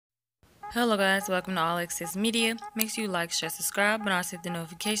Hello guys, welcome to All Access Media. Make sure you like, share, subscribe, and also hit the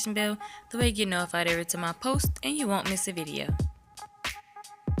notification bell. The way you get notified every time I post and you won't miss a video.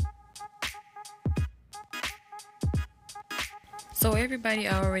 So everybody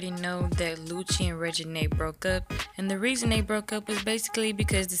already know that Lucci and Reginae broke up, and the reason they broke up was basically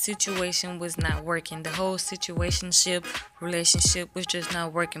because the situation was not working. The whole relationship was just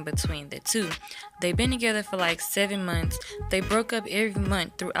not working between the two. They've been together for like 7 months. They broke up every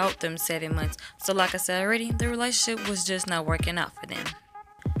month throughout them 7 months. So like I said already, the relationship was just not working out for them.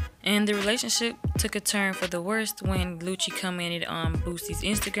 And the relationship took a turn for the worst when Lucci commented on Boosie's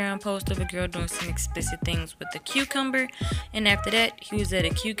Instagram post of a girl doing some explicit things with a cucumber. And after that, he was at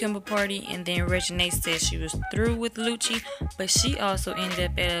a cucumber party, and then Reginae said she was through with Lucci, but she also ended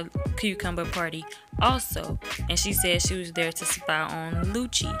up at a cucumber party also. And she said she was there to spy on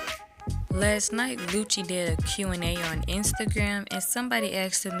Lucci. Last night, Lucci did a Q&A on Instagram, and somebody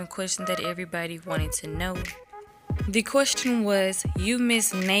asked him the question that everybody wanted to know. The question was, you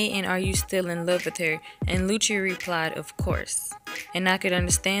miss Nay and are you still in love with her? And Lucci replied, of course. And I could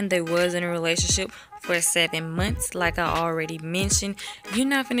understand they was in a relationship for 7 months, like I already mentioned. You're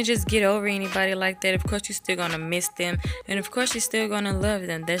not gonna just get over anybody like that. Of course you're still gonna miss them, and of course you're still gonna love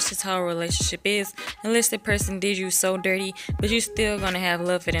them. That's just how a relationship is, unless the person did you so dirty, but you're still gonna have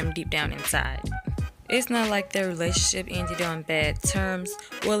love for them deep down inside. It's not like their relationship ended on bad terms.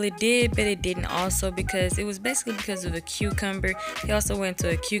 Well, it did, but it didn't also, because it was basically because of a cucumber. He also went to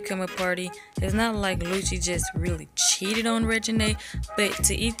a cucumber party. It's not like Lucci just really cheated on Reginae, but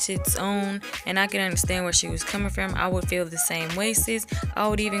to each its own, and I can understand where she was coming from. I would feel the same way, sis. I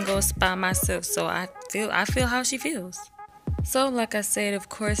would even go spy myself, so I feel how she feels. So like I said, of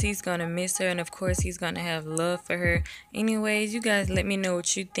course he's gonna miss her, and of course he's gonna have love for her. Anyways, you guys let me know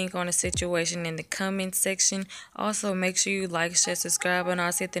what you think on the situation in the comment section. Also make sure you like, share, subscribe, and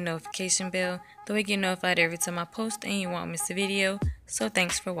also hit the notification bell. That way you get notified every time I post and you won't miss a video. So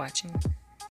thanks for watching.